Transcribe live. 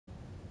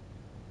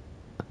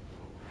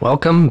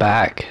Welcome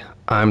back.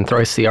 I'm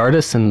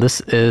Thricetheartist, and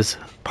this is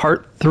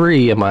part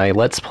 3 of my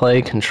Let's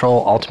Play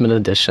Control Ultimate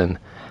Edition.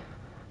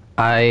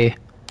 I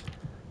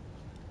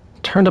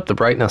turned up the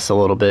brightness a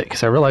little bit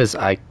because I realized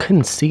I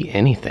couldn't see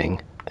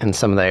anything in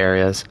some of the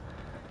areas,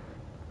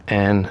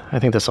 and I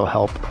think this will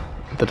help.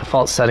 The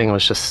default setting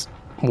was just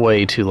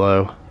way too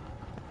low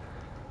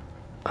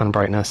on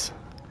brightness.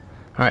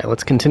 Alright,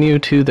 let's continue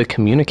to the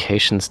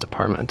communications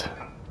department.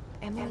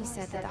 Emily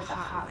said that the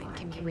hotline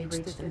can be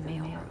reached through the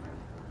mailroom.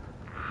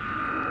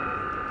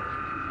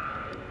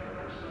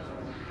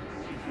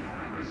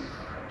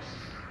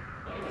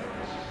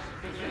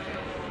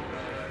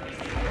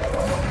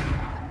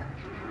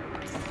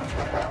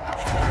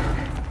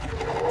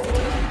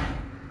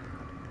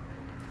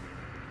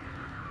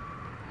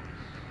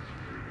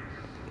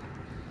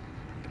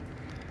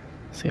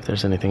 See if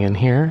there's anything in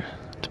here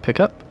to pick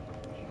up.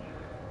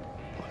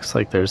 Looks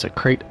like there's a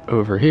crate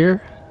over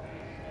here.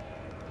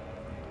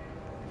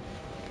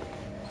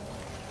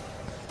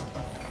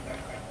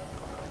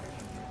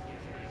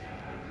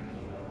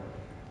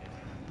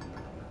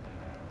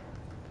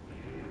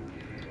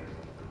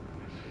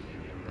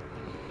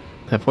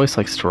 That voice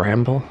likes to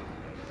ramble.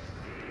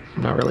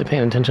 I'm not really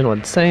paying attention to what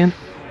it's saying.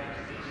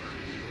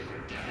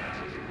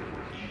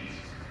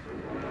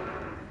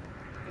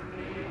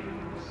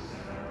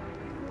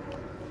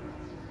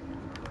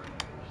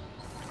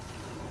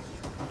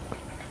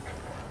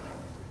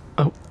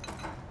 Oh.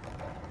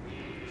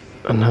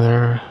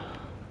 Another...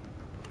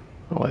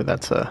 Oh wait,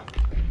 that's a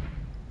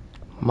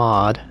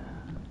mod.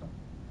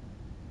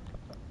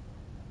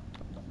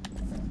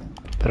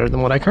 Better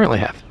than what I currently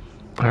have.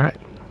 Alright.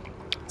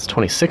 It's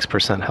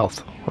 26%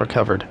 health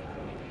recovered.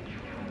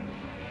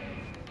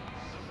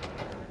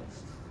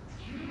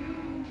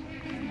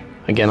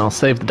 Again, I'll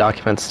save the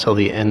documents till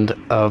the end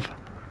of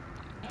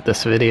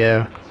this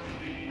video.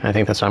 I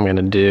think that's what I'm going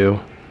to do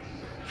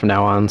from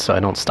now on, so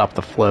I don't stop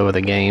the flow of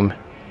the game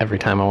every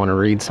time I want to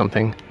read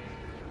something.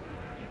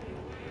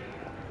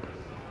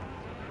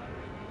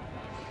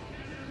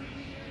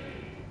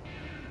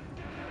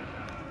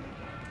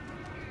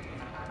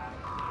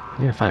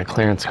 I need to find a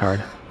clearance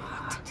card.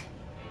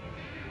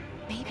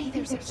 Maybe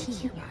there's a key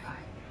nearby.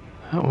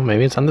 Oh, well,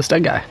 maybe it's on this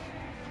dead guy.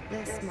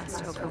 This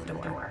must open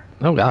the door.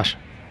 Oh gosh.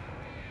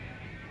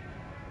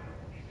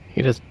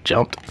 He just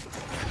jumped.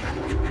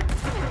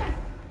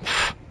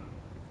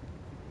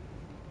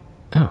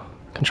 Oh,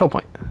 control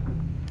point.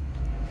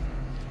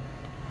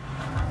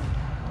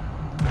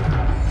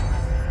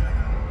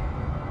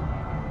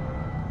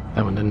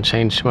 That one didn't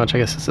change too much. I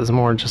guess this is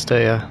more just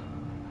a...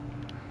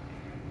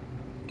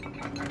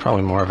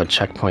 probably more of a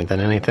checkpoint than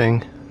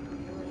anything.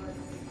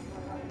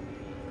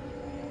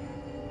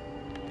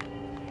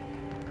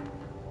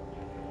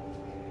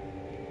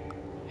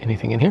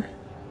 Anything in here?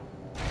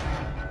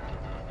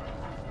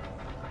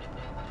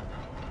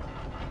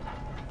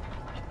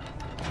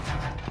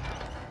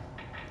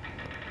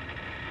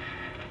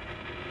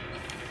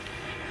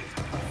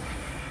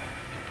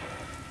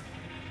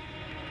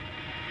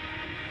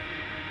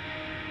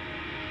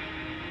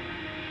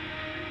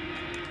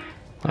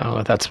 I don't know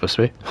what that's supposed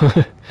to be.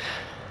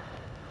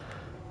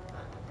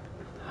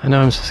 I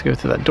know I'm supposed to go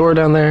through that door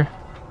down there,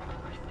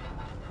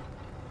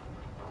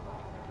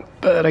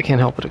 but I can't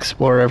help but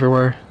explore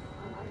everywhere.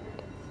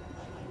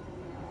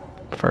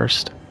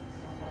 First,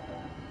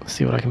 let's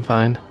see what I can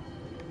find.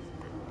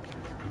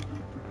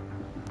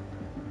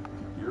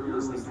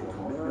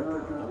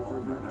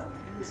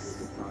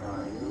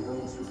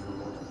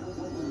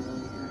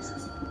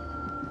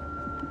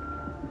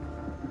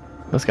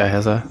 This guy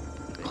has a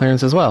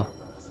clearance as well.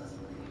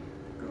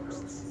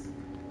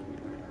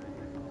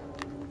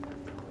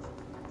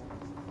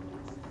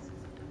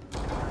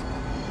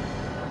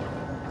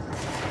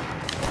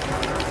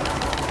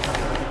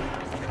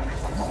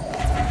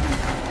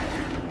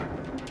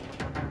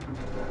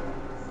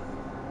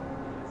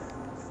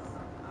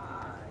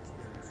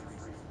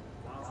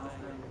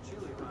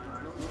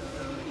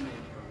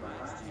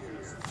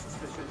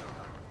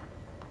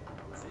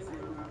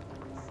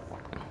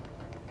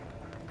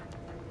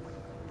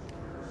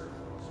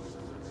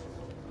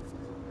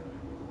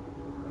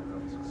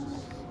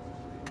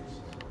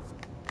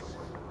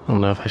 I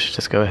don't know if I should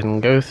just go ahead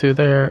and go through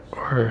there,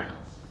 or...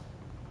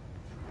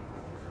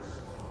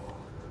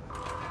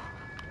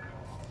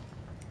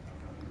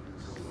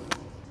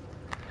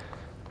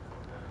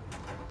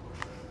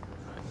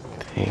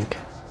 I think...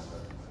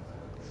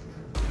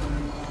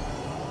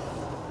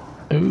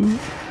 Ooh.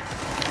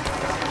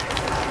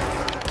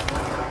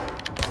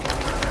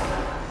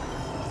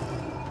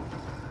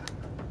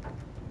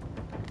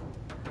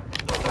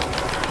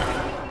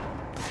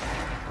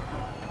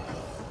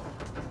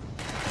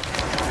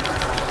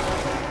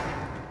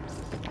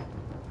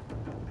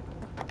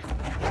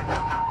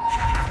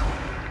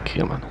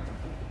 Come on.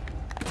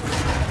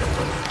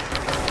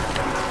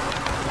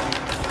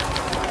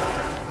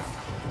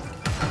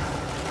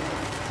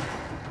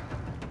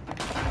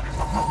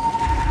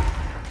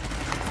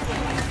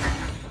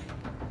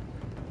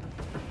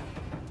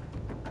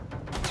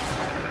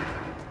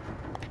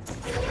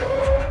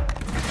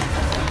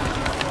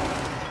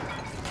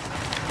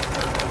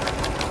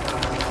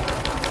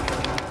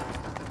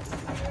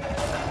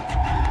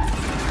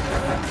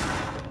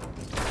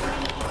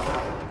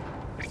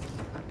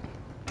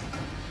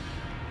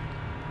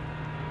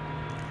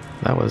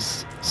 That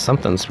was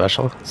something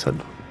special. It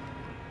said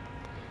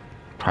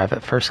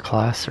private first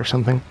class or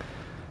something.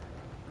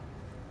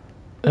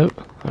 Oh,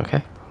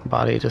 okay.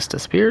 Body just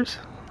disappears.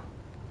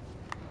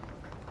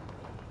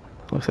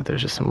 Looks like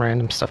there's just some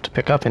random stuff to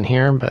pick up in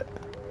here, but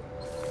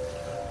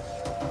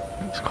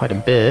it's quite a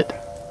bit.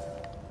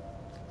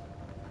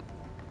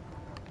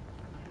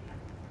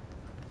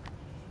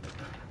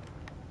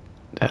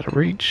 Out of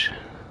reach.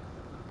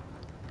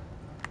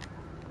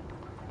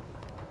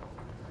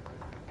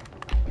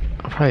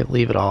 I'll probably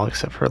leave it all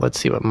except for, let's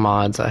see what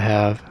mods I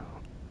have.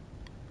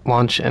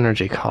 Launch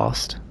energy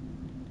cost.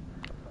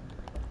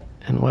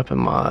 And weapon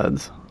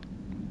mods.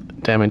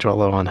 Damage while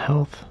low on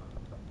health.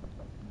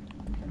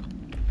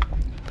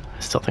 I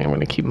still think I'm going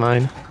to keep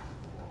mine.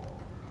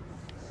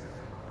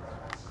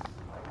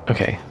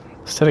 Okay,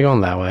 instead of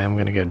going that way, I'm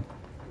going to go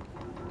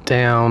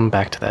down,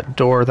 back to that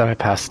door that I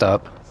passed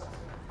up.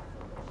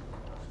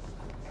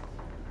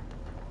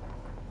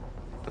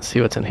 Let's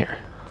see what's in here.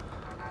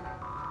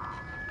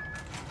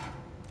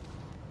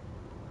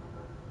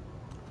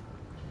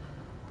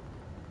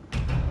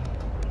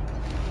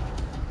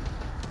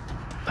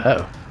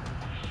 Oh.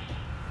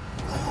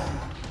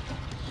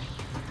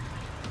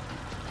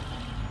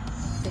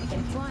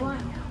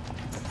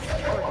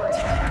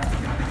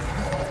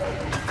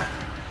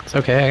 It's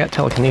okay, I got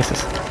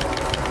telekinesis.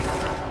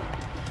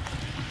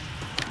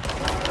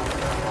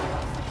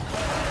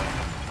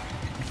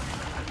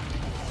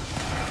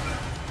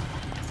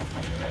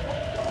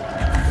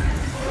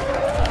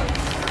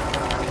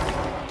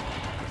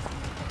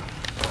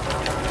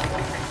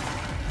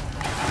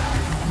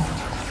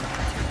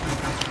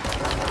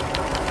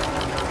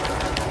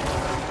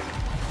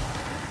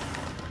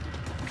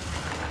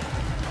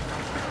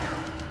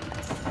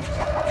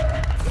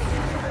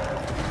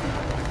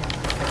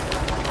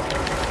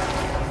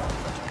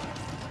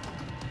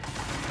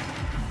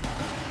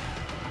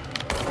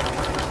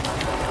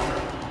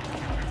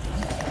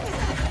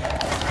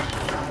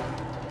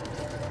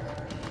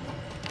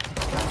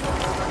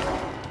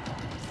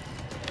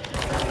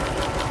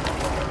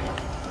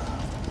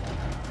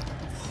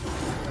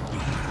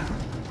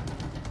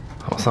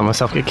 I saw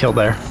myself get killed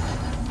there.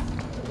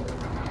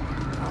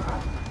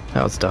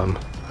 That was dumb.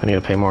 I need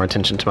to pay more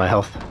attention to my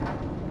health.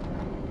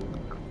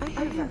 I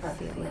have a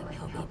feeling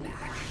he'll be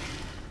back.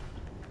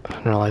 I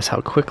didn't realize how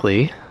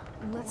quickly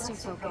Let's stay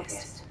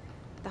focused.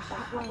 The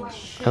hotline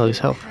should I lose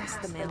health. pass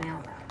the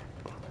mail.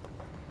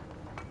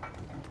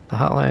 The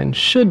hotline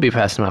should be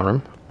past the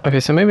mailroom. Okay,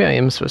 so maybe I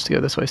am supposed to go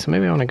this way, so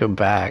maybe I want to go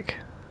back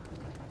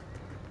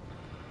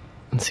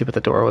and see what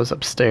the door was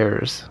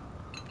upstairs.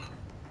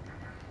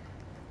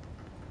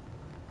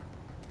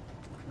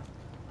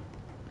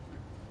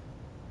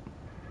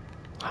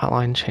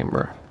 Hotline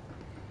chamber.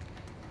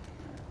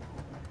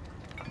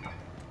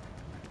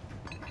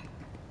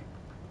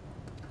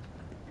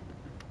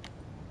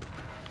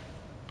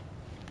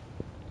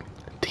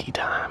 Tea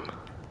time.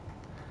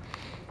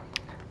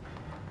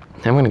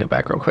 I'm gonna go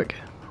back real quick.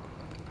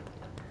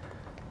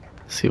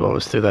 See what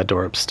was through that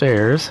door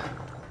upstairs.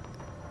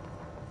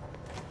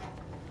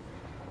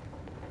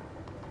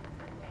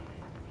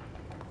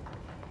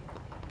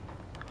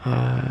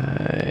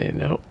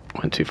 Nope,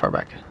 went too far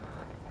back.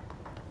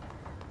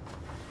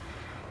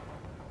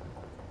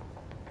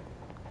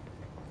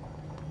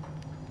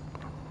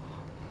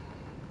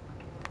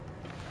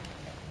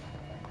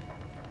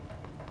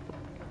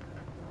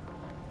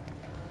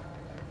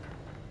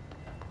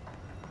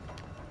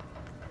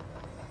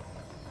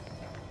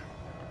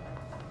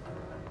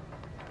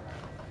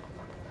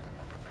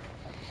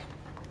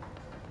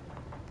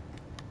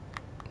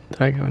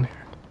 Did I go in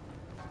here?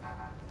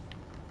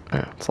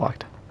 Oh, it's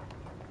locked.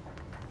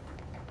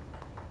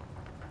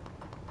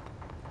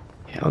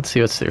 Yeah, let's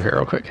see what's through here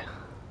real quick.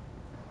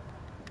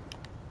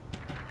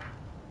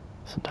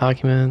 Some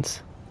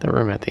documents. The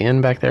room at the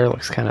end back there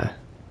looks kind of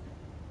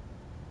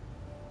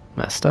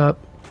messed up.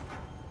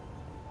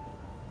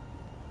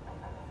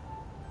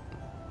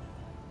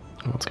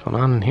 What's going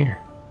on in here?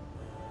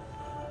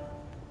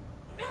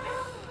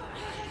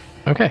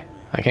 Okay,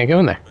 I can't go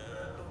in there.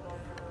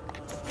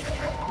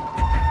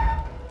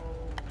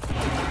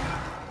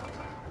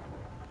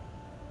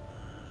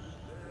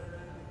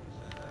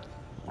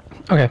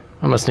 Okay,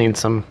 I must need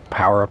some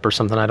power up or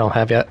something I don't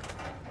have yet.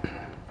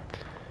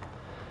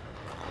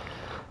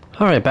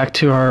 Alright, back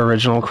to our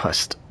original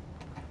quest.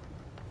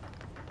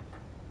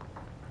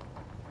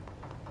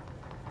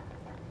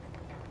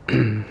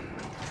 So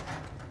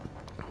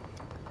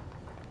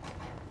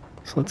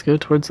let's go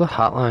towards the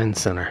hotline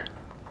center.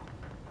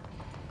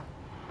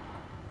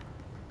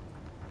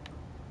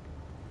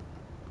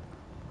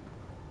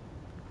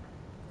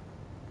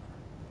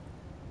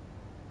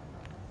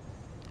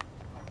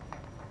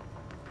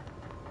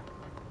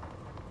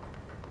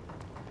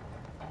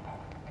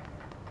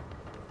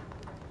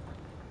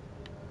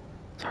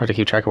 It's hard to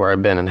keep track of where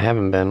I've been and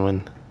haven't been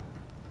when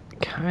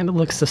it kind of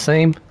looks the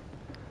same.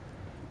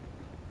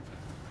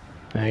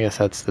 I guess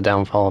that's the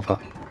downfall of a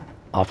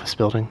office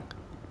building.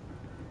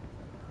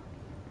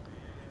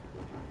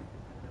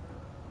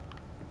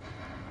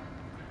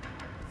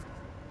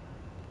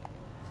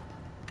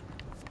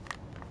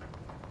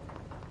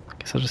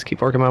 Guess I'll just keep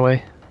working my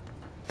way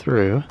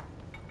through.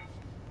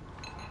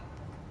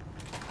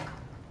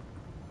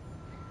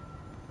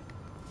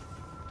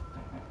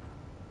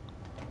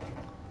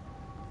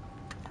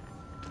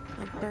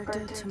 Alberto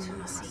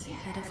Tomasi,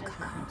 head of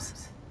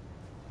comms.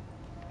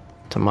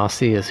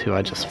 Tomasi is who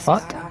I just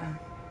fought.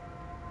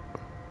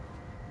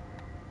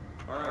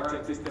 Alright,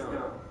 take this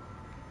down.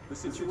 The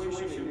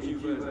situation in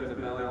Cuba has been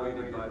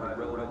evaluated by the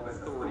relevant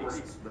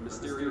authorities. The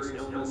mysterious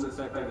illness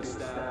affecting the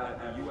staff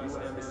at the U.S.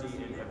 Embassy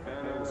in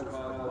Havana was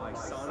caused by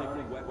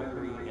sonic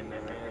weaponry in the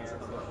hands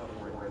of a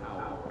foreign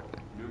power.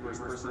 Numerous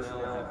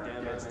personnel have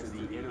damage to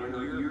the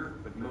inner ear,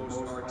 but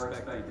most are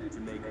expected to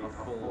make a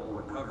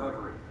full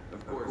recovery.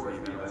 Of course,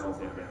 maybe also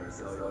damage the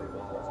cellular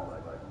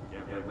walls, but you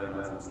can't blame them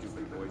on some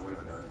stupid noise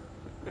cutters.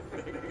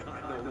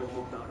 God, no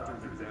local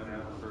doctors examine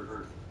them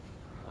first.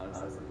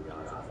 Honestly,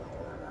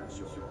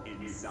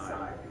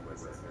 inside the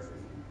U.S.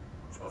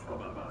 Talk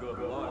about good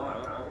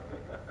luck, huh?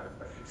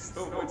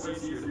 So much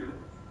easier.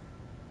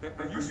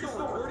 Are you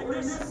still recording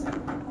this?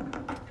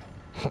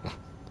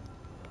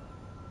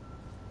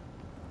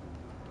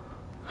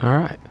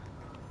 Alright.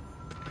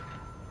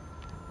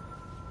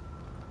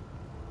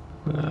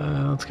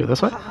 Let's go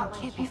this way.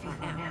 Can't be far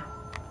now.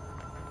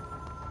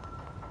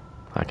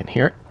 I can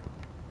hear it.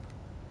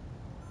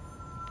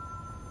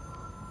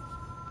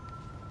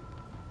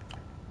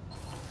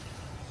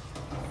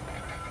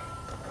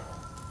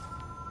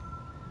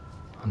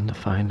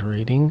 Undefined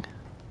reading.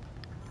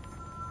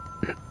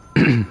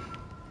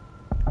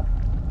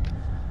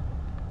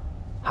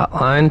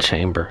 Hotline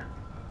chamber.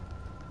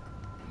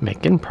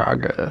 Making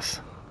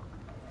progress.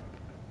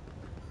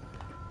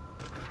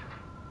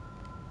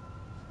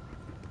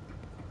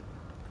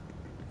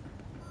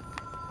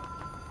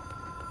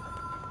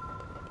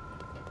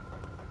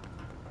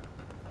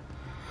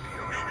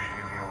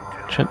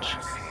 Trench.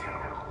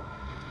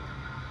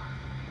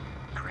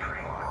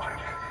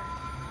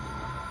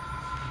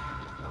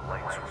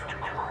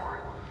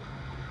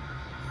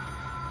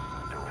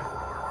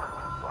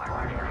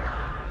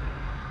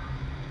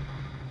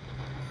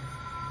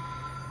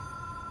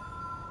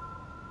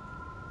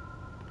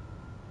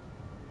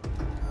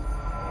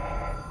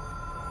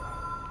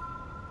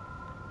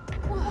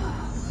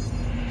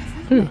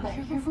 Here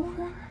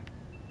before?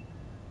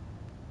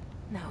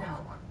 No.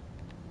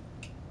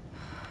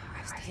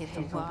 I've stayed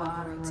at a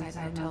lot of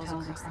roadside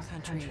hotels across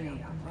the country,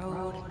 on the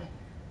road, on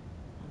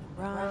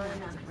the run,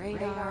 on the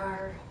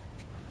radar.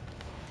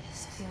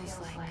 This feels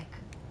like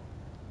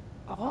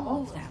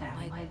all of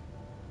them, like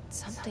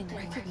something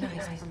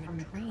recognized from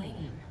a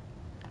dream.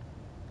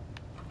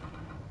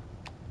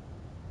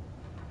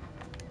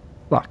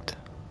 Locked.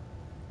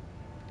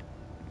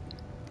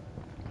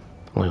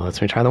 Only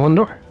lets me try the one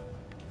door.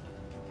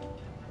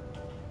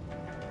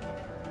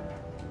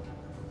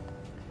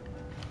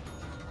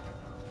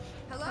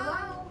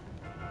 Hello?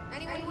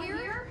 Anyone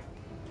here?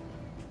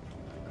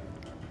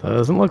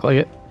 Doesn't look like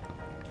it.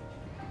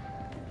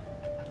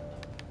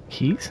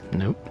 Keys?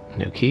 Nope.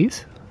 No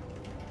keys.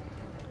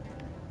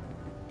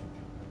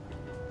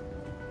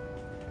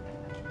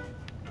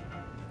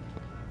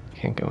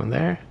 Can't go in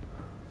there.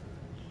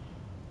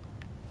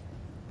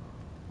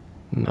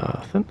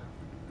 Nothing.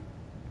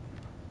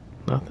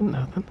 Nothing,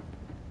 nothing.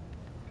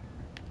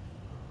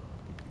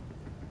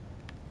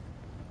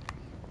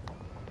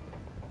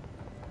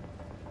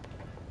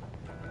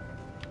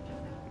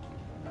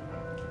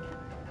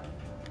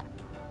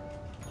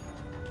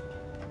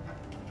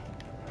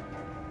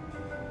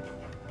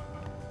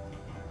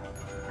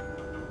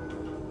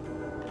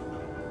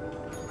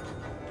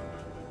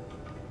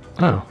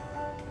 Oh.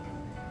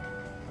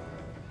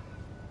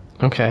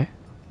 Okay.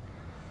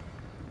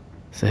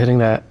 So hitting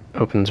that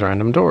opens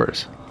random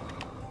doors.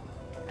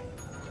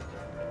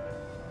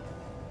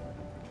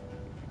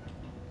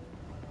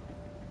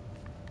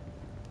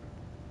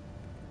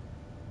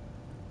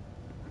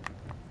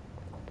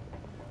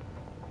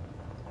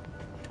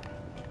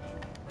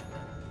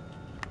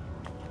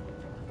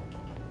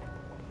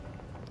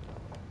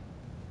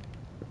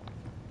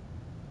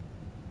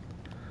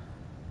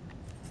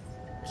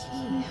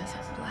 Key has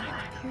a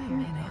black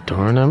pyramid.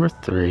 Door number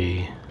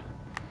 3.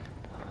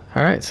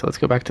 Alright, so let's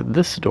go back to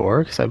this door,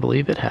 because I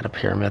believe it had a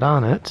pyramid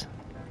on it.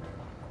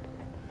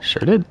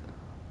 Sure did.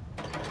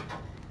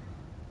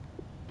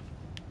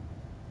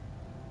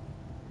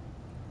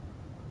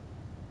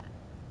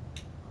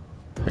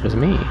 There's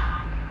me.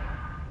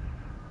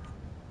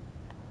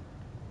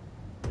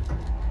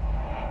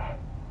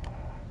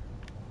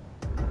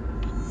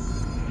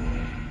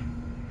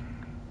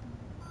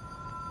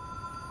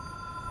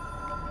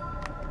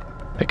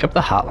 Pick up the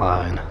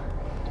hotline.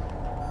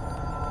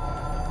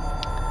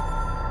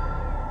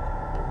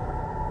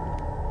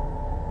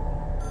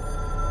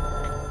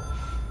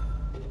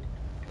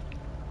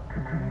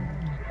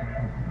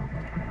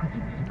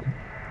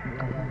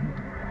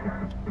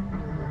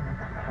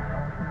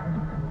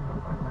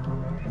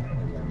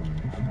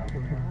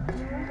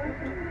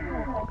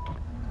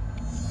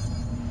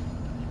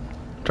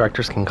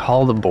 Directors can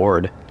call the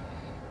board.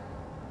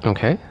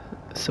 Okay,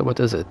 so what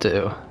does it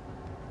do?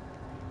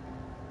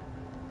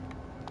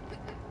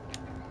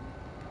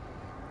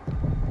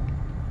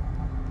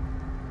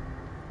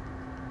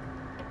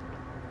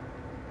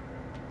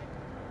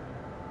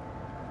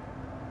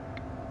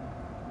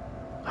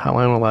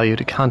 Hotline will allow you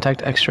to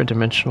contact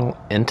extra-dimensional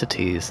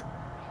entities.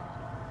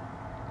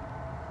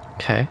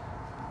 Okay.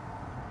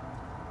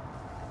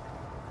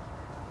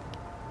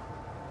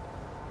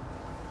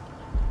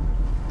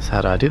 So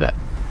how do I do that?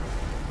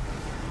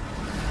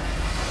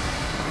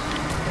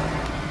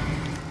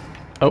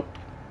 Oh.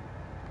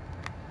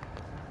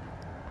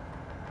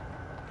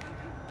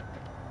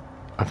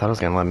 I thought it was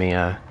gonna let me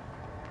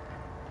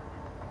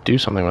do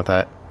something with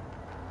that.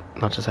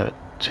 Not just have it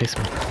chase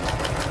me.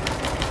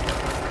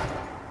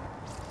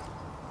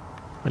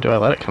 Or do I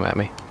let it come at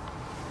me?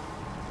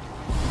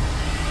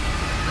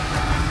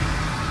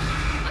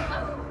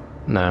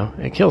 No,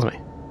 it kills me.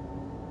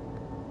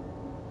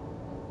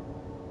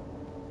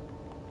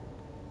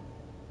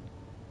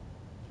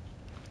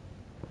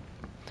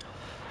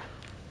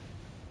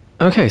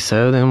 Okay,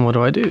 so then what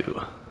do I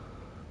do?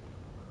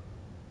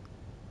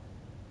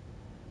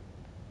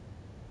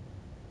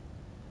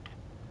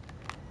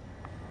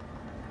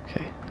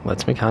 Okay,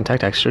 lets me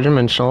contact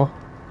extra-dimensional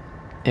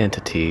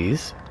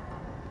entities.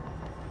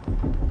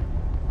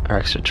 Or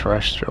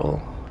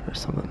extraterrestrial or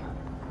something.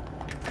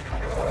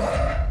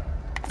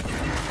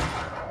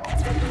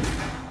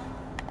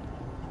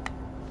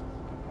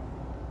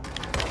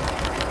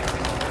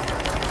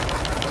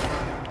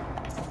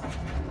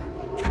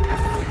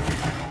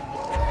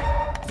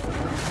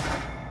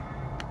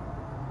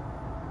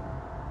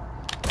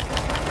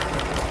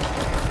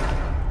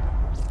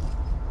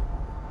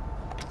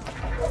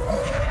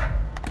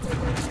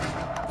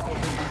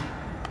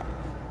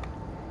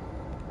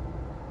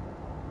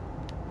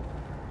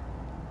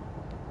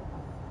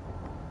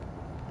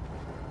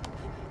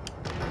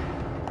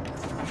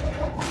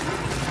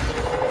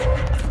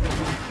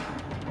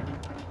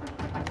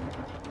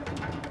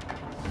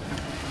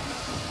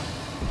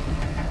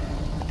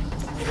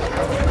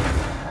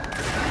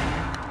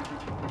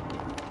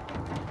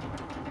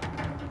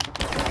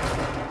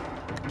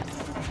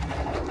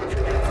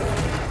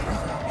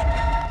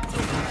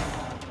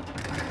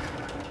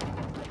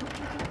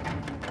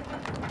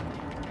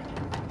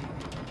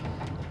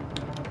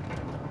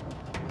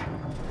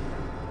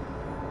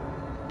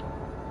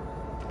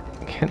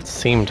 Can't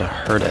seem to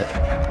hurt it.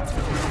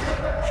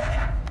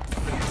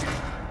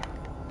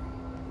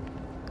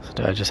 So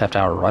do I just have to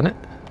outrun it?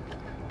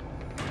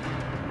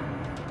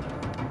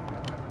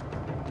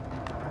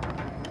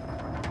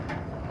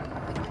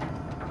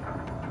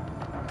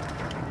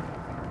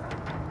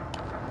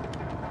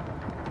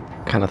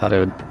 Kinda thought it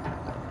would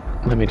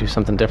let me do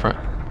something different.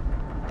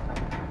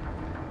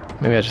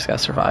 Maybe I just gotta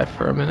survive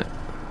for a minute.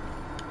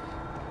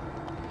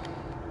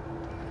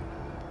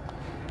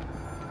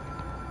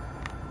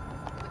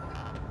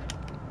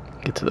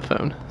 Get to the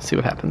phone, see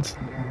what happens.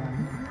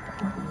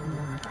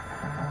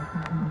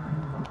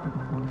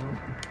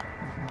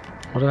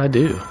 What did I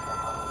do?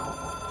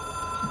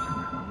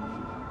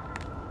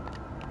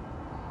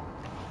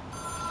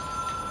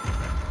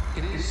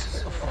 It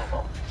is a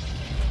phone.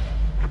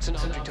 It's an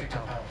object of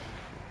power.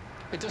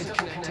 It doesn't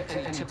connect to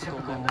any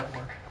typical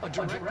network. A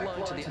direct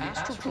line to the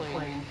astral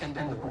plane and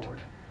the board.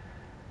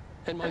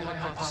 And my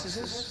hypothesis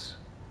is,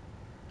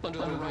 under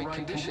the right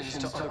conditions,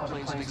 to other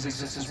planes of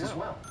existence as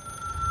well.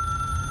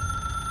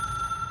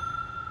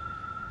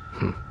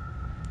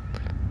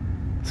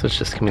 So it's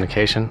just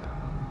communication.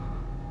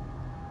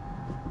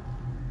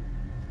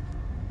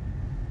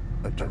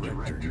 A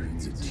director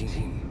needs a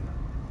team.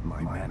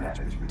 My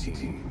management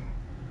team.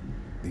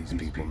 These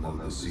people know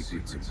the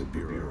secrets of the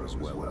Bureau as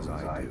well as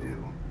I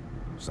do.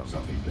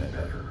 Something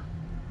better.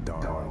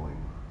 Darling,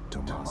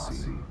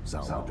 Tomasi,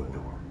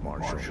 Salvador,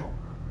 Marshall.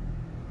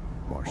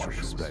 Marshall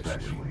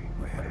especially,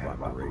 my head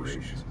of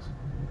operations.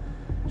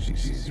 She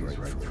sees right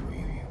through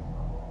me.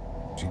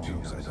 She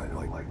knows I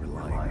don't like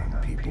relying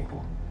on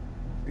people.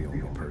 The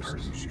only person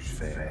who should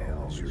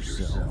fail is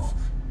yourself.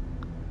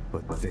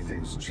 But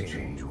things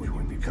change when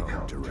you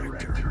become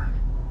director.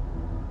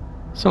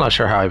 Still not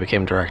sure how I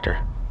became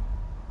director.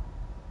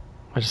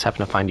 I just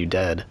happened to find you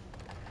dead.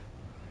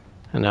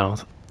 And now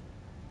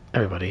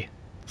everybody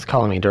is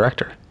calling me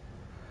director.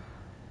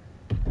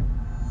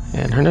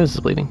 And her nose is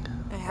bleeding.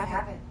 I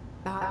have it.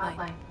 The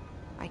hotline.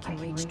 I can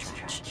reach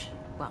Trench.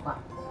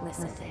 Well,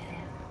 listen to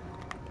him.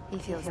 He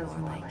feels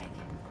more like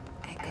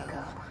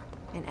Echo.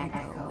 An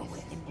Echo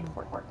with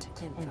important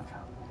info.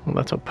 Well,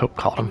 that's what Pope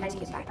called him. To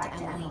get back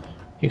to Emily.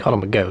 You called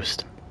him a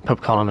ghost.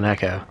 Pope called him an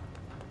echo.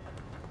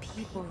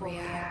 People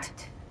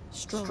react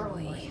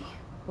strongly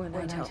when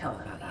I tell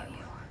them about you.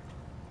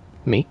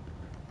 Me?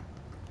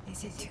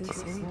 Is it too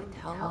soon to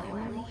tell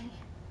Emily?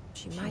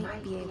 She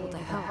might be able to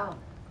help.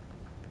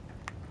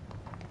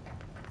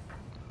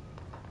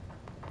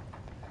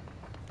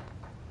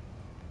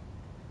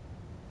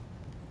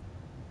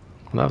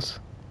 That was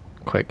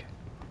quick.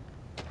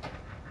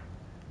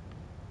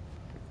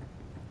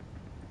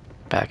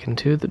 Back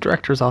into the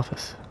director's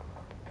office.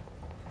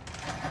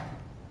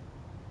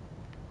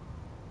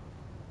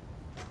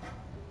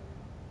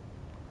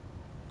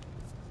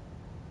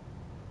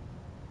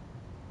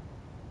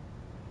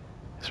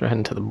 So we're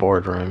heading to the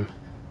boardroom.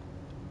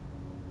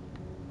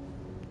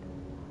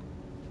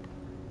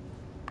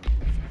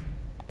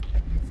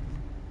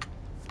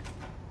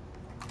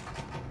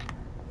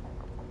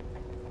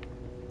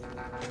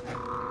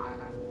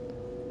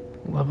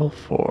 Level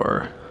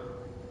 4.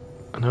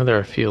 I know there are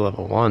a few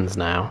level 1s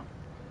now.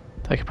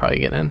 I could probably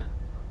get in.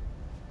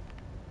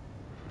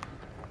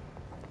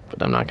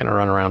 But I'm not going to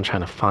run around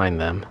trying to find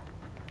them.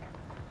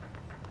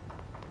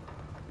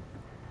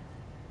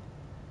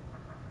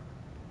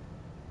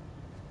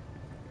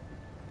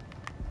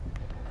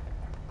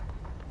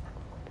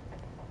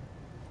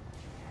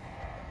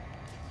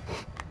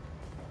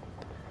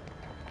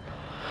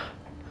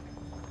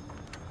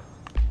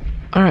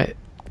 Alright.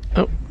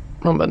 Oh,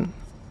 wrong button.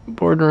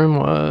 Boardroom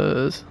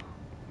was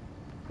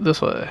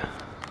this way.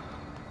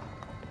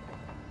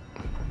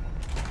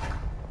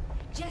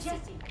 Jesse,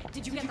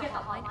 did you get the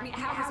hotline? I mean,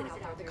 how is it out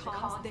there? The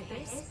comms, the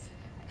hiss?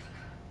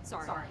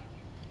 Sorry.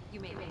 You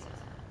made me.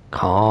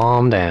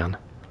 Calm down.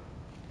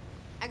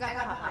 I got the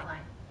hotline.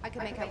 I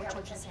could make out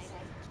what you're saying.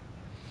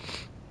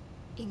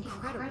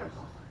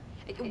 Incredible.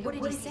 What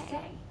did he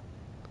say?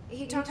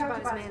 He talked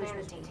about his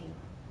management team.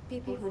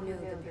 People who knew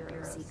the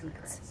Bureau's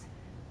secrets.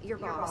 Your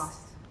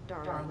boss,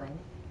 Darling.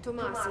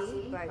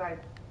 Tomasi, but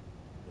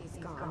he's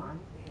gone.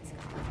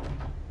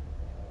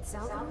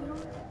 Salvador?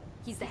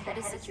 He's the head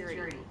of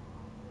security.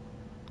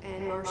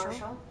 And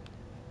Marshall?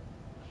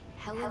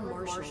 Helen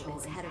Marshall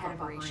is head of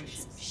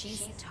operations.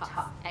 She's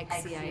tough,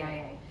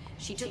 ex-CIA.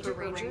 She took the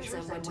Rangers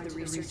and went to the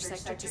research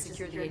sector to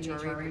secure the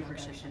HRA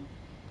production.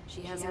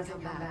 She hasn't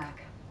come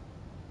back.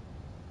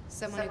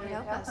 Someone who could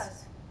help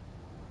us.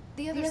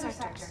 The other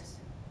sectors.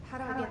 How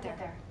do I get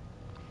there?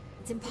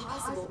 It's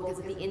impossible because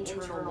of the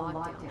internal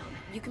lockdown.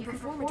 You can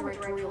perform a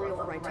directorial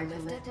override to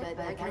lift it, but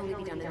that can only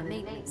be done in the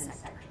maintenance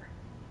sector.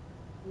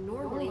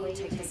 Normally, you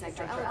take the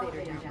sector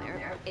elevator down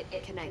there.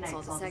 It connects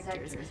all the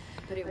sectors,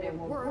 but it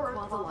won't work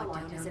while the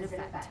lockdown is in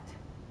effect.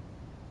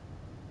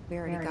 We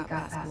already got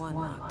past one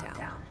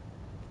lockdown.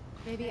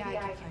 Maybe I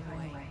can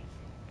find a way.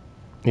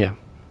 Yeah.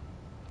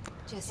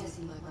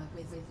 Jesse, look,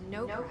 with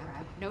no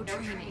prep, no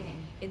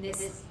training, in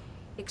this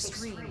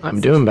extreme... I'm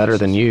doing better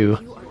than you,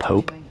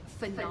 Pope.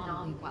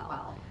 Phenomenally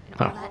well.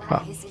 And Oh, all that wow.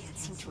 hiss can't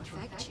seem to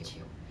affect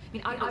you. I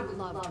mean, I would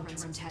love to run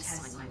some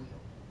tests on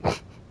you.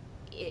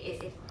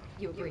 If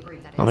you agree,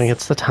 that is. I think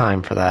it's the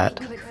time for that.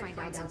 We could find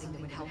out something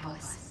that would help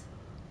us.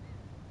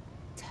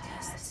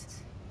 Tests?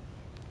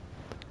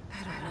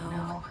 I don't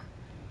know.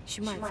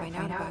 She might find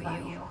out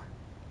about you.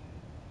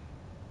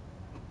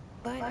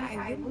 But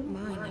I wouldn't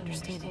mind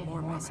understanding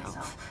more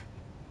myself.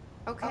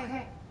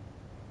 Okay.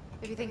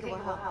 If you think it will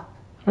help.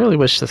 I really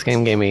wish this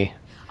game gave me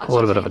a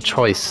little bit of a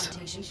choice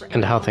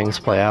into how things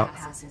play out.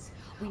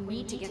 We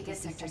need to get these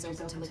sectors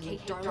open to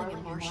locate Darling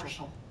and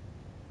Marshall.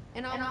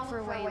 And I'll look for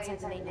a way inside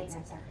the maintenance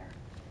sector.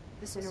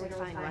 The sooner we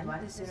find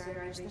one, the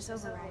sooner I reach this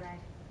override.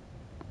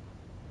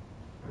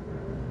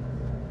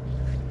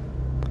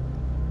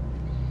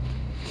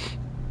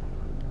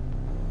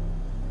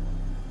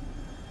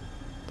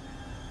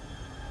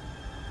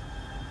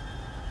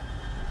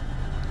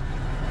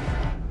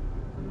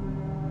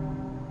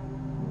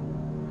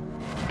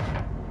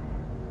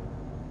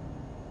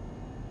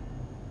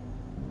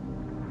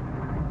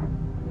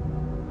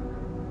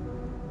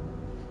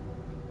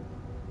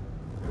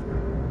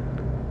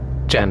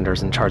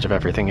 Janitor's in charge of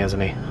everything, isn't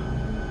he?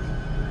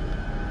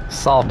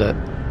 Solved it.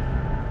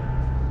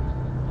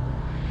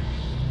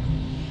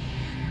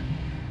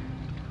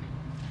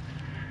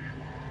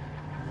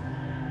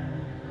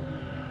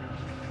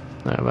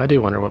 I do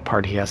wonder what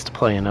part he has to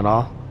play in it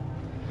all.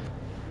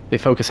 They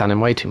focus on him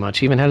way too much.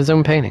 He even had his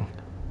own painting.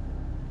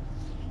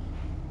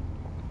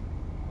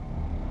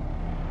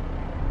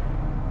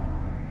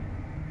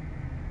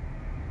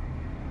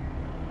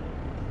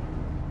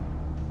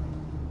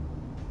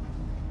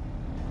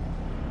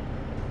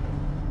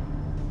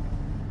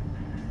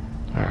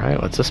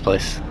 Alright, what's this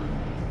place?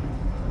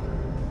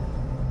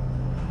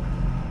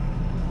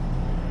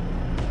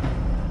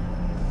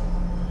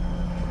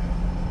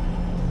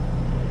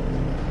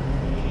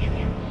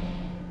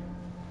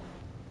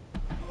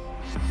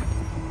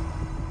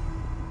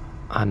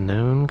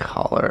 Unknown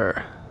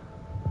caller.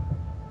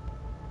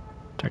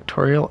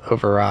 Directorial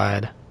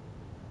Override.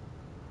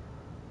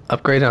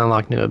 Upgrade and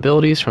unlock new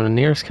abilities from the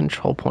nearest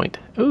control point.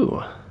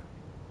 Ooh.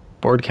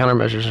 Board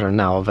countermeasures are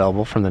now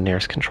available from the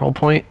nearest control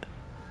point.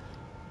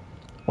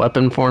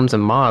 Weapon forms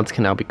and mods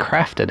can now be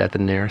crafted at the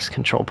nearest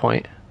control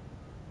point.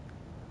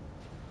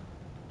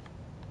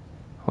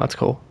 Well, that's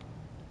cool.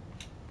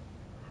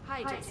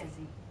 Hi, Jesse.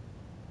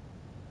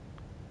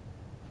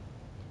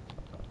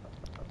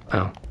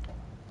 Oh.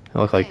 It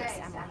looked like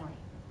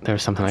there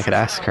was something I could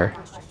ask her.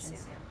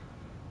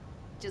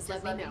 Just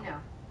let me know.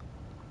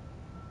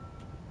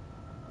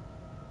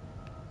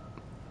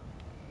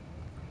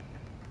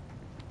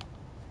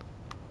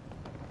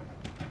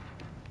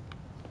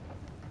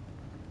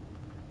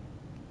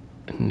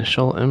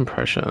 Initial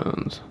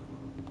impressions.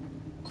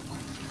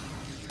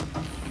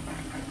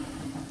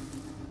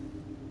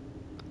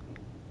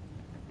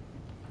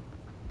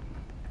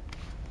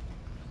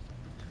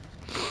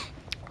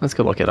 Let's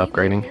go look at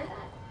upgrading.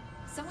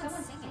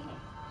 Someone's singing.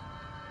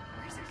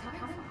 Where's it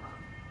coming from?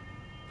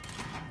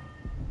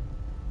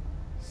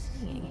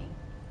 Singing.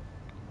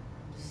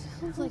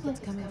 Sounds like it's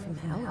coming from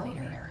the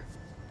elevator.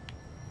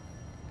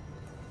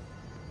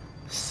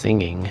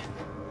 Singing.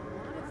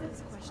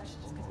 These questions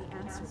could be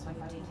answered by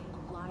obtaining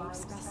a live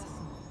specimen.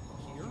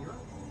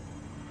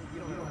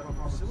 Maybe we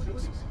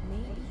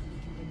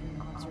can get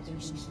an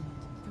observation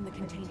from the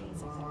containment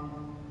center.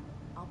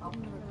 I'll put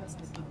in the request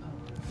with you.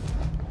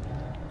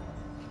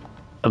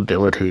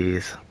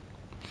 Abilities.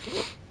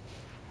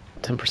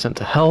 10%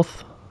 to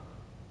health.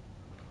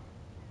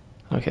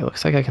 Okay,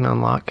 looks like I can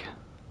unlock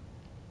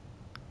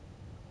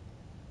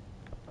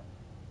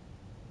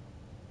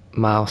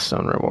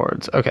milestone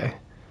rewards. Okay.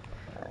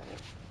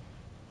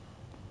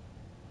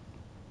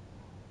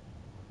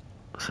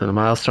 So the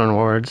milestone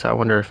rewards, I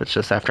wonder if it's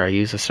just after I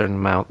use a certain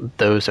amount,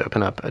 those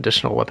open up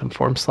additional weapon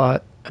form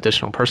slot,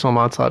 additional personal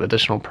mod slot,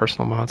 additional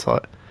personal mod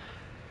slot.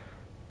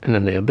 And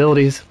then the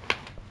abilities,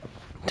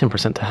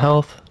 10% to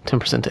health,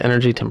 10% to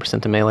energy,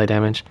 10% to melee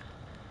damage,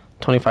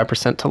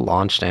 25% to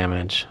launch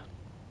damage.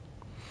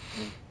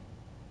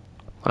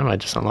 I might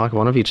just unlock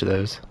one of each of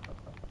those.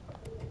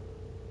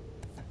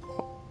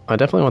 I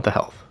definitely want the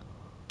health.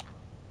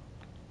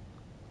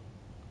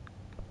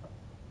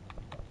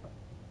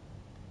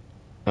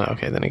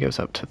 Okay, then it goes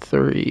up to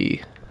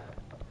 3.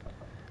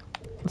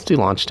 Let's do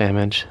launch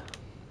damage.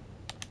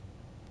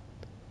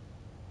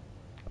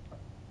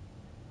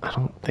 I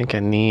don't think I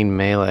need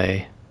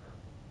melee.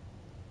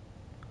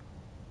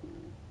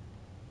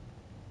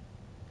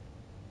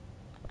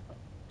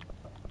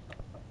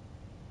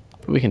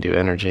 We can do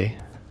energy.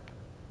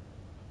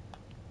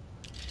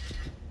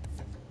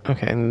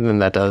 Okay, and then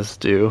that does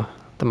do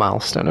the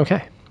milestone.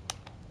 Okay.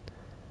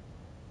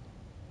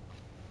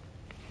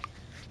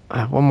 I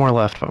have one more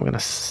left, but I'm going to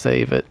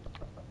save it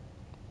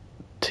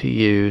to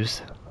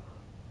use.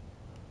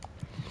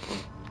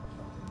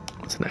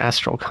 It's an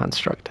astral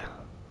construct.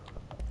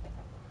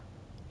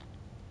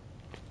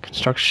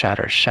 Construct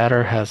Shatter.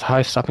 Shatter has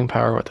high stopping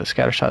power with a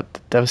scatter shot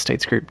that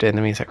devastates grouped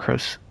enemies at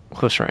close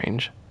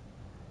range.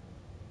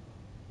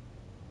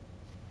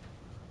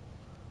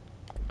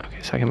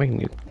 Okay, so I can make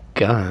new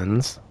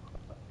guns,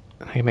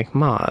 and I can make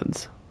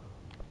mods.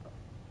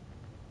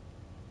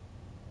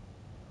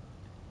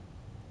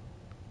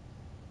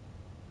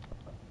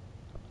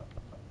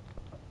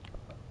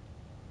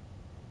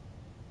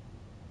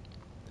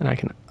 And I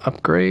can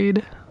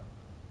upgrade.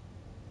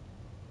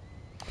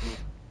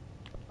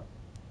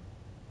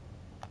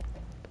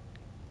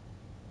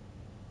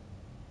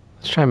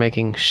 Let's try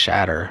making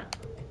Shatter.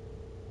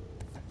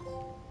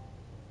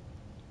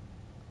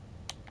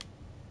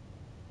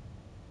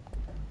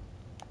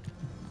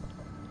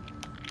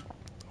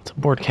 It's a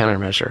board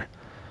countermeasure.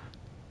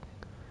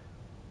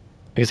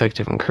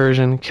 Executive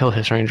Incursion. Kill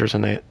Hiss Rangers in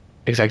the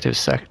executive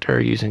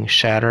sector using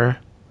Shatter.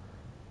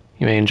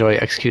 You may enjoy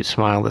Execute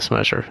Smile this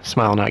measure.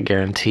 Smile not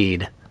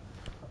guaranteed.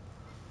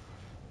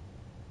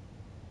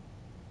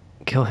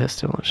 Kill Hiss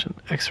Demolition.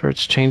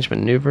 Experts change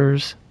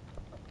maneuvers.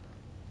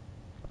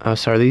 Oh,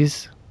 so are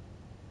these?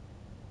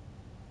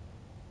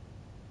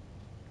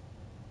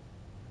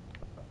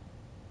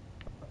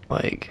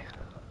 Like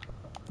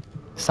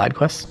side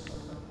quests?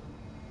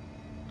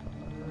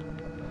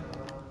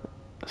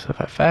 So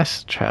if I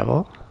fast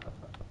travel.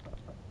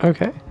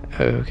 Okay,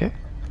 okay.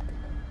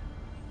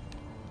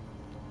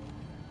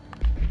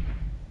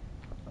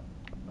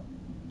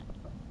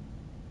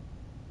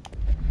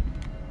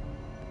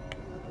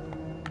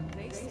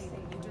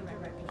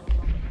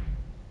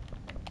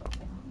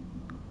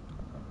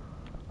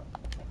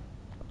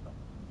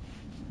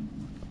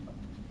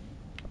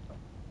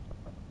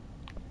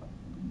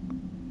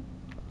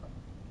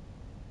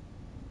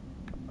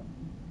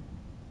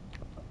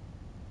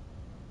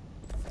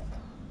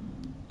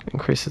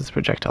 Increases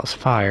projectiles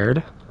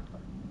fired.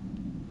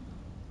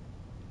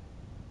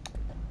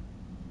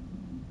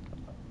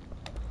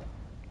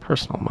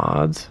 Personal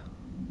mods.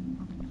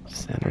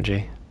 Just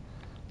energy.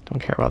 Don't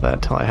care about that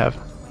until I have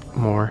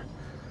more.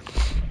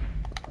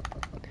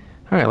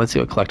 Alright, let's see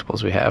what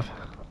collectibles we have.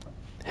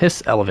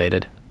 Hiss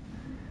Elevated.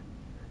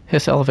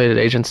 Hiss Elevated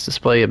agents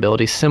display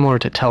abilities similar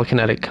to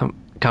telekinetic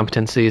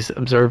competencies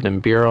observed in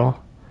Bureau.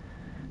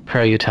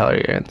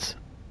 Para-utilitarians.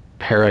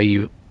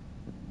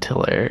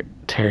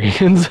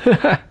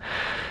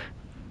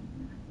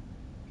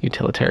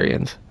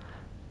 Utilitarians.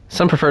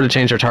 Some prefer to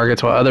change their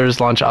targets while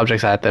others launch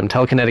objects at them.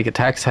 Telekinetic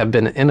attacks have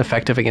been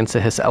ineffective against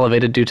the Hiss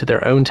Elevated due to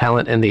their own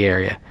talent in the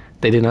area.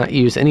 They do not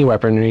use any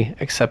weaponry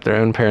except their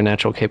own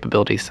paranatural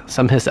capabilities.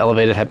 Some Hiss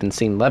Elevated have been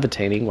seen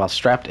levitating while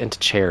strapped into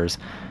chairs.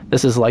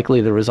 This is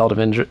likely the result of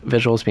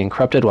individuals being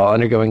corrupted while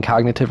undergoing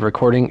cognitive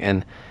recording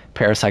and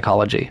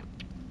parapsychology.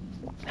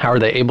 How are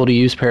they able to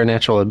use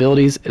paranatural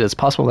abilities? It is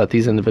possible that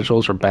these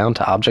individuals were bound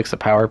to objects of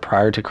power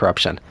prior to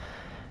corruption.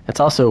 It's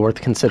also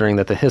worth considering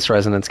that the Hiss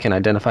Resonance can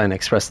identify and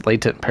express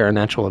latent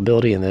paranatural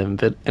ability in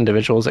the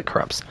individuals it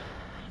corrupts.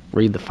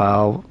 Read the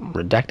file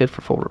redacted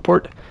for full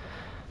report.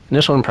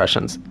 Initial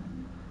impressions.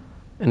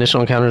 Initial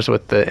encounters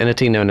with the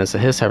entity known as the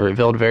Hiss have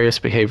revealed various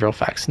behavioral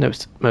facts.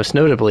 Most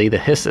notably, the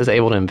Hiss is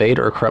able to invade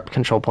or corrupt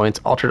control points,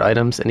 altered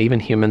items, and even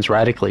humans,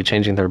 radically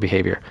changing their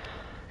behavior.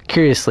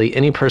 Curiously,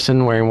 any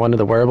person wearing one of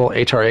the wearable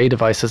HRA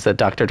devices that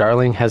Dr.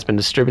 Darling has been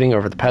distributing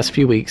over the past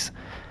few weeks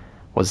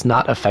was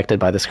not affected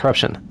by this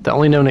corruption. The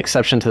only known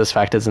exception to this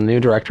fact is the new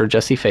director,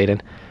 Jesse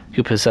Faden,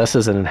 who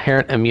possesses an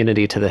inherent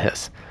immunity to the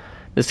hiss.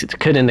 This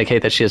could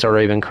indicate that she has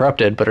already been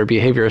corrupted, but her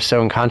behavior is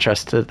so in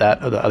contrast to that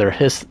of the other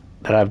hiss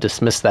that I've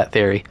dismissed that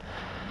theory.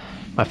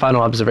 My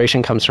final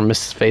observation comes from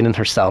Mrs. Faden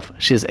herself.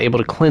 She is able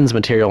to cleanse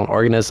material and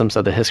organisms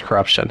of the hiss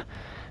corruption.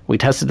 We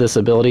tested this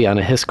ability on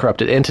a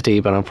hiss-corrupted entity,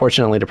 but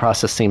unfortunately the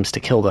process seems to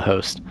kill the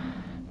host.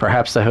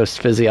 Perhaps the host's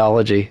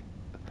physiology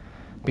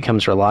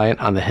becomes reliant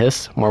on the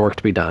hiss. More work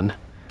to be done.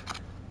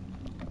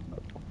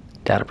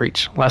 Data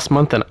breach. Last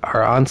month,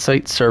 our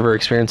on-site server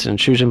experienced an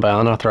intrusion by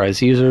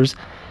unauthorized users.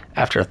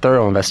 After a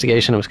thorough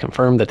investigation, it was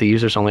confirmed that the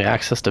users only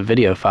accessed a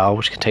video file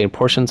which contained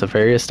portions of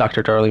various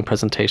Dr. Darling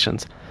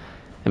presentations.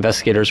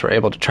 Investigators were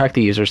able to track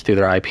the users through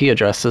their IP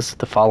addresses.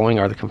 The following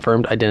are the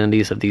confirmed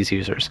identities of these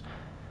users: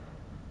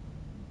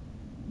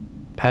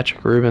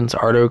 Patrick Rubens,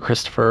 Ardo,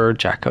 Christopher,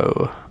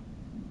 Jocko.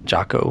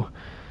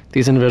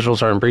 These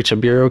individuals are in breach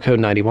of Bureau Code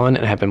 91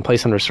 and have been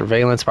placed under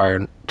surveillance by our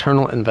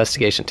internal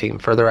investigation team.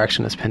 Further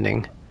action is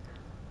pending.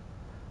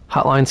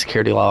 Hotline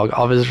security log.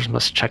 All visitors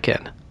must check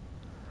in.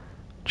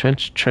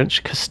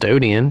 Trench,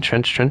 custodian.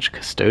 Trench,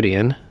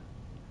 custodian.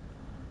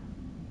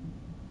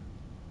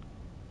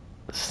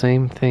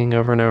 Same thing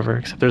over and over,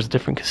 except there's a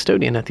different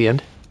custodian at the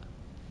end.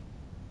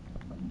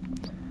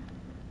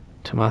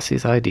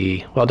 Tomasi's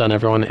ID. Well done,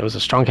 everyone. It was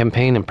a strong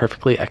campaign and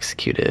perfectly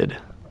executed.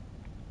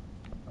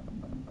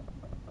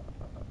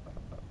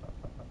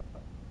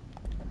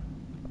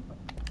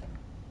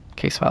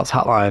 Case files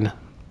hotline.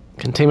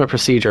 Containment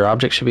procedure.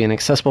 Object should be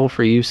inaccessible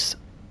for use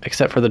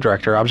except for the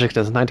director. Object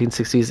is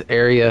 1960s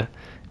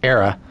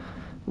era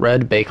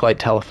red bakelite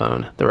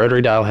telephone. The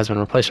rotary dial has been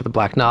replaced with a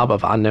black knob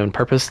of unknown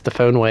purpose. The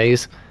phone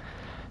weighs.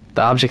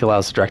 The object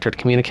allows the director to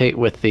communicate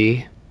with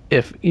the...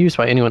 If used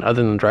by anyone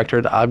other than the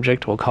director, the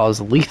object will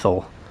cause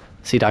lethal.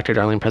 See Dr.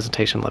 Darling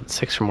presentation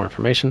 11.6 for more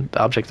information.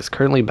 The object is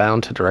currently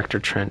bound to Director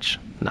Trench.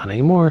 Not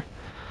anymore.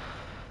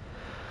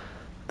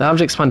 The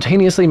object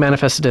spontaneously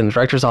manifested in the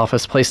director's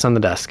office, placed on the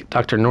desk.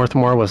 Dr.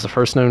 Northmore was the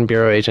first known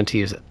Bureau agent to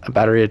use it. A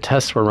battery of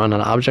tests were run on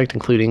the object,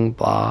 including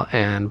blah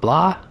and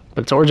blah,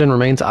 but its origin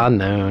remains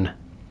unknown.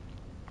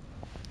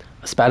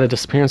 A spat of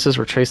disappearances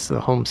were traced to the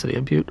home city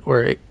of Butte,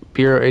 where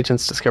Bureau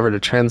agents discovered a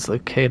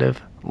translocative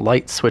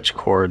light switch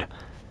cord.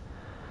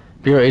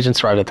 Bureau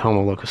agents arrived at the home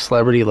of a local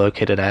celebrity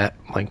located at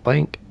blank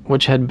blank,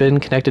 which had been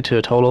connected to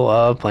a total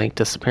of blank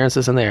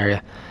disappearances in the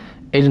area.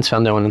 Agents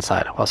found no one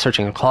inside. While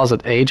searching a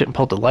closet, the agent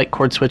pulled the light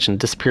cord switch and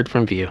disappeared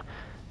from view.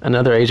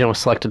 Another agent was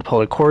selected to pull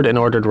the cord in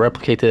order to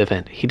replicate the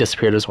event. He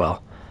disappeared as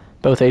well.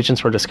 Both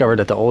agents were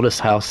discovered at the oldest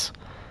house.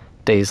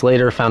 Days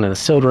later, found in a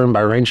sealed room by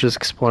rangers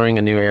exploring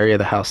a new area of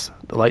the house.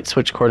 The light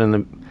switch cord in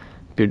the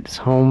Butte's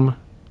home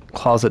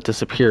closet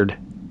disappeared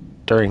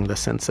during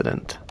this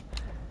incident.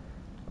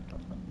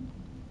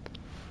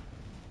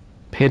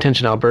 Pay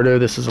attention, Alberto.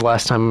 This is the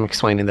last time I'm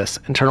explaining this.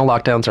 Internal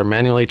lockdowns are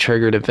manually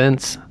triggered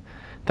events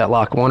that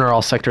lock one or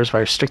all sectors by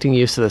restricting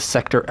use of the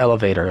sector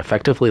elevator,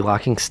 effectively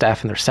locking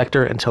staff in their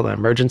sector until the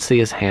emergency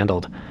is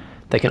handled.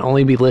 They can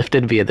only be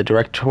lifted via the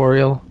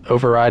directorial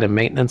override and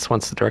maintenance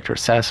once the director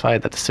is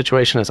satisfied that the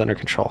situation is under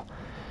control.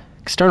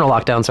 External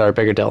lockdowns are a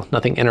bigger deal,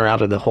 nothing in or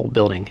out of the whole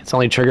building. It's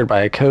only triggered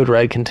by a code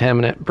red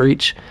contaminant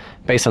breach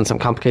based on some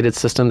complicated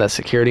system that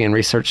security and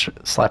research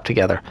slapped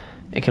together.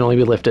 It can only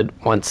be lifted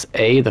once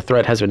A, the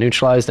threat has been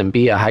neutralized, and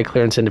B, a high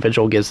clearance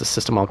individual gives the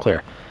system all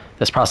clear.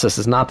 This process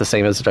is not the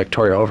same as the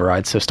Directorial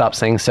Override, so stop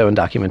saying so in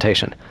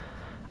documentation.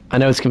 I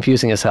know it's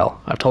confusing as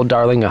hell. I've told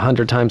Darling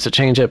 100 times to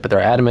change it, but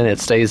they're adamant it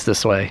stays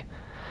this way.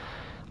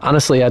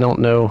 Honestly, I don't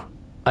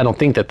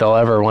think that they'll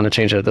ever want to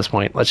change it at this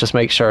point. Let's just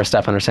make sure our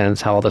staff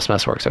understands how all this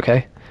mess works,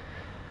 okay?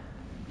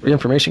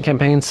 Reinformation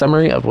campaign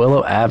summary of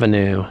Willow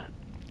Avenue.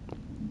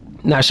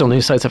 National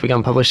news sites have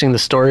begun publishing the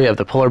story of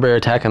the polar bear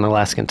attack on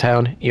Alaskan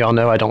town. You all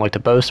know I don't like to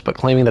boast, but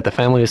claiming that the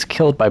family was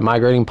killed by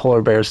migrating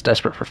polar bears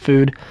desperate for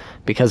food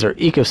because their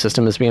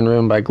ecosystem is being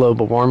ruined by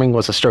global warming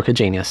was a stroke of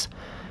genius.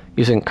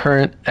 Using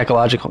current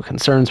ecological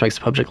concerns makes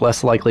the public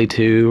less likely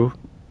to...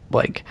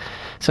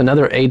 So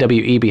another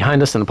AWE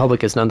behind us and the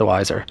public is none the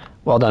wiser.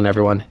 Well done,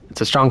 everyone.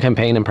 It's a strong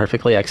campaign and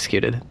perfectly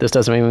executed. This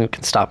doesn't mean we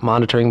can stop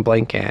monitoring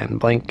blank and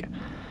blank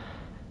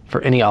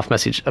for any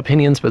off-message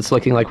opinions, but it's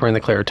looking like we're in the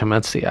clear to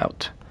Metsi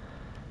out.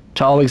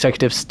 To all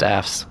executive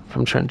staffs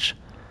from Trench.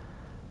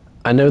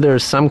 I know there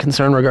is some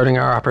concern regarding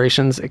our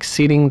operations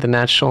exceeding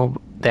the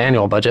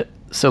annual budget.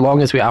 So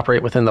long as we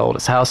operate within the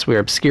oldest house, we are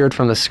obscured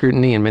from the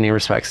scrutiny in many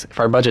respects. If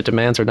our budget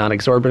demands are not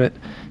exorbitant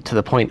to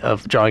the point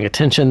of drawing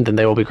attention, then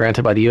they will be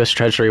granted by the U.S.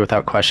 Treasury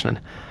without question.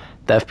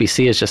 The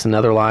FBC is just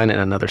another line in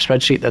another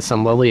spreadsheet that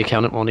some lowly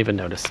accountant won't even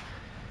notice.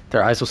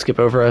 Their eyes will skip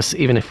over us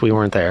even if we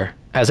weren't there,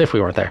 as if we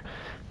weren't there.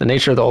 The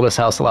nature of the oldest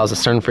house allows us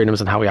certain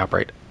freedoms in how we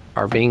operate.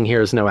 Our being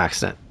here is no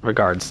accident.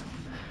 Regards.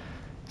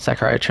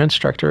 Zachariah Trench,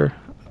 Director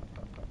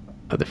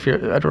of the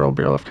Federal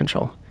Bureau of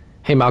Control.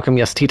 Hey, Malcolm,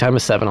 yes, tea time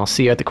is 7. I'll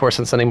see you at the course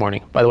on Sunday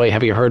morning. By the way,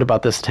 have you heard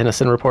about this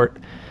Tennyson report?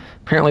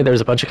 Apparently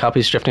there's a bunch of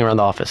copies drifting around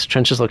the office.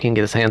 Trench is looking to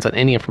get his hands on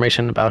any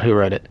information about who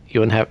wrote it.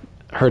 You wouldn't have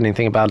heard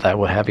anything about that,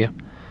 have you?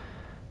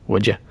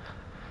 Would you?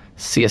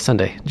 See you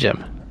Sunday,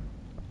 Jim.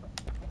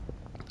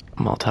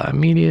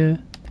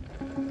 Multimedia.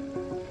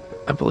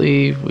 I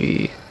believe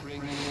we...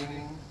 Ring,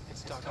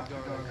 it's Dr.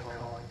 Darling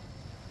calling.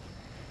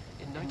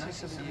 In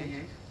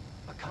 1978,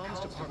 a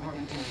comms department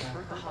engineer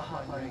heard the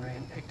hotline ring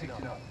and picked it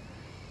up,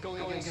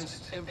 going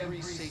against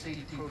every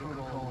safety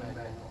protocol in the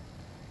manual.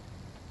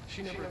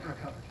 She never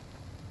recovered,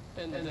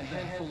 and the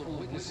handful of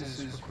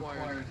witnesses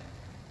required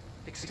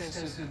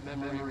extensive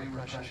memory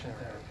repression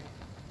therapy.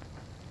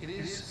 It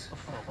is a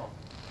phone.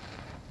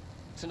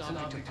 It's an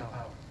object of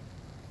power.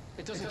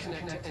 It doesn't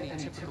connect to any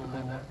typical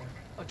network.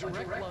 A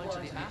direct line to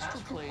the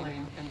astral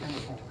plane and the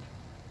board.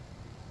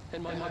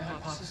 And my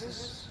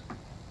hypothesis,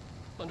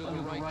 under the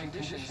right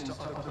conditions, to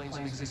other planes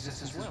in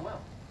existence as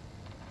well.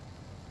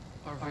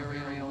 Our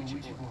very own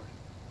Ouija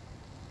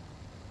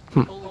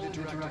board. Only the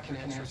director can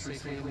answer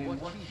safely, and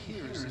what he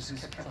hears is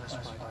kept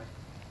classified.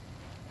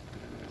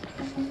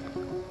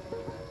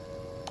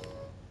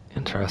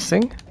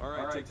 Interesting.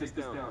 Alright, take this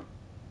down.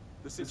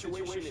 The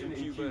situation in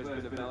Cuba has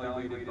been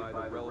evaluated by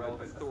the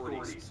relevant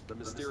authorities. The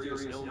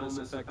mysterious illness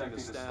affecting the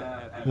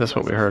staff at the That's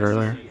what we heard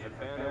earlier.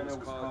 Havana was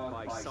caused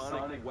by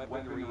sonic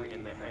weaponry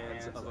in the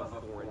hands of a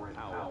foreign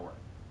power.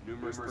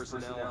 Numerous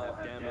personnel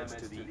have damage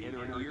to the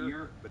inner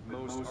ear, but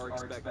most are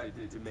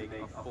expected to make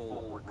a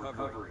full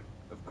recovery.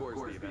 Of course,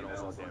 the event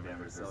also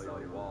damaged the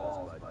cellular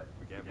walls, but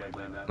we can't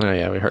blame that. Oh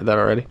yeah, we heard that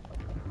already.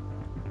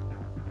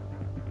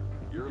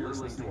 You're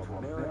listening to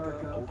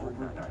America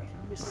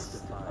Overnight,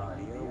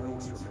 mystifying the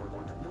airwaves for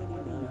more than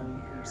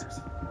 29 years.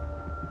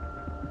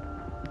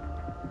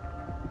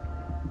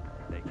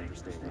 Thank you for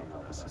staying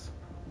up with us.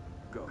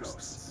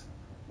 Ghosts.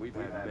 We've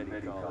had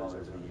many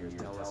callers over the years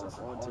tell us of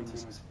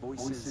hauntings,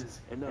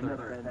 voices, and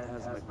other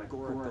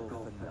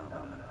phantasmagorical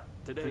phenomena.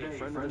 Today,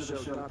 friend of the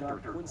show,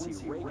 Dr.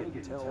 Quincy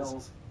Reagan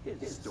tells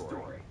his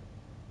story.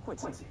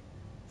 Quincy,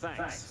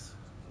 thanks.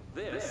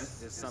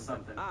 This is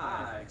something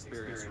I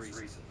experienced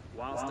recently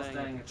while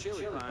staying at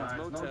Chili Pines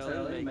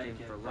Motel in Macon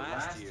for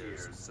last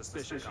year's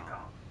Suspicion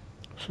Con.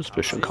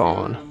 Suspicion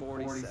Con.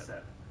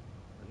 47.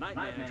 The night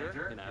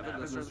manager, an avid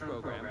listener to the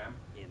program,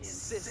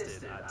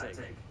 insisted I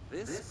take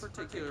this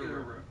particular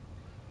room.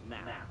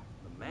 Now,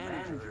 the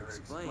manager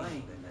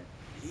explained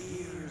that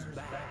years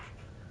back,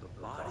 the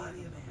body of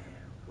the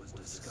man was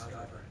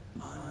discovered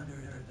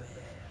under the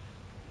bed,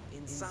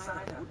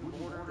 inside that wooden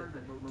border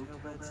that motel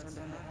beds tend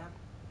to have.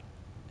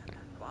 And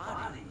the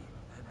body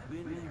had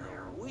been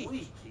there a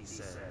week, he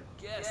said.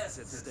 Guests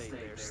had stayed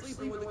there,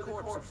 sleeping with the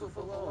corpse of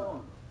foot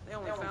alone. They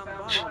only found the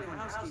body when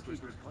housekeepers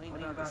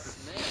complaining of the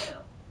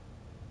smell.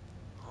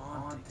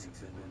 Hauntings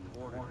have been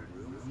reported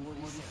in room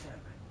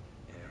 47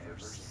 ever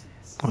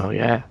since. Well,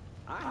 yeah.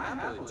 I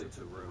happily took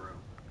the room.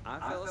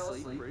 I fell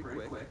asleep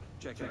pretty quick,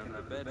 checking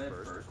under the bed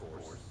first, of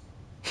course.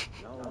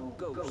 No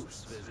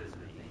ghosts visited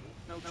me,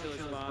 no chilly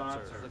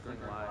spots or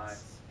flickering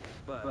lights.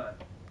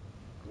 But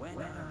when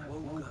I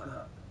woke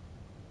up,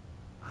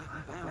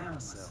 I found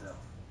myself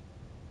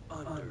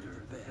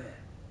under the bed.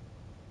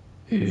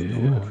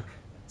 Ew.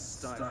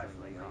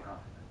 Stiflingly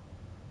hot.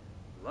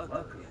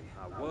 Luckily,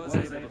 I was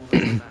able to push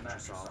the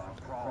mattress off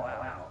and crawl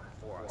out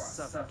before I was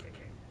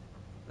suffocating.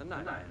 The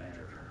night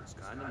manager was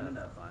kind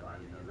enough to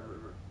find me another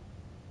room.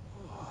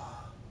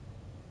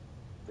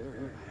 There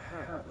you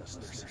have it,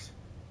 listeners.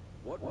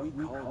 What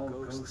we call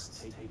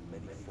ghosts take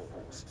many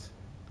forms.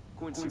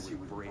 Quincy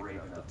was brave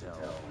enough to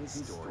tell his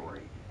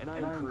story, and I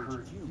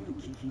encourage you to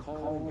keep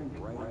calling and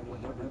writing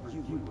whenever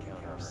you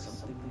encounter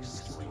something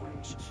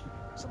strange,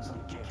 something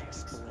you can't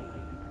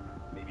explain.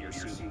 Maybe you're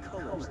seeing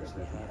colors that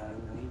we have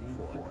no name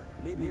for.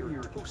 Maybe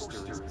your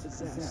toaster is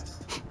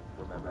possessed.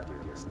 Remember,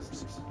 dear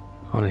listeners,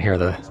 I want to hear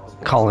the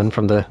call-in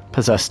from the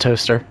possessed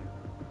toaster.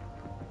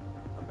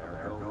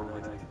 America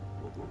Overnight.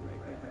 We'll be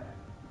right back.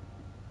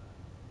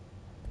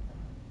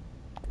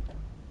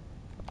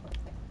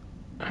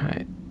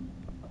 Alright.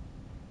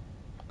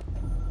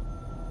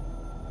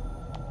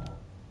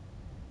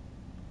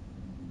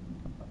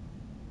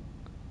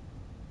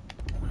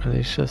 Are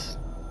these just...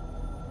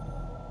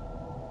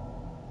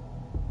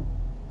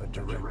 A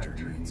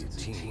director needs a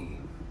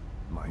team.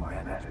 My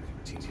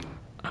management team.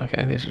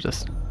 Okay, these are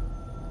just...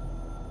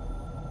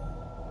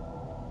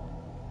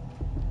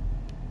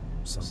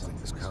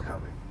 Something's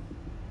coming.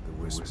 The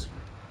whisper.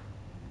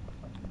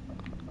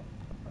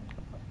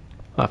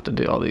 I'll have to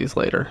do all these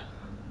later.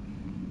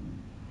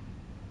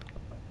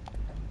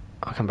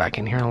 I'll come back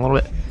in here in a little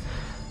bit.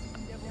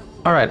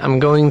 Alright, I'm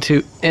going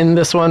to end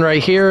this one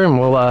right here, and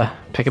we'll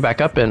pick it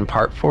back up in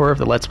part 4 of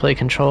the Let's Play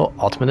Control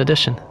Ultimate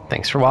Edition.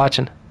 Thanks for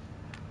watching.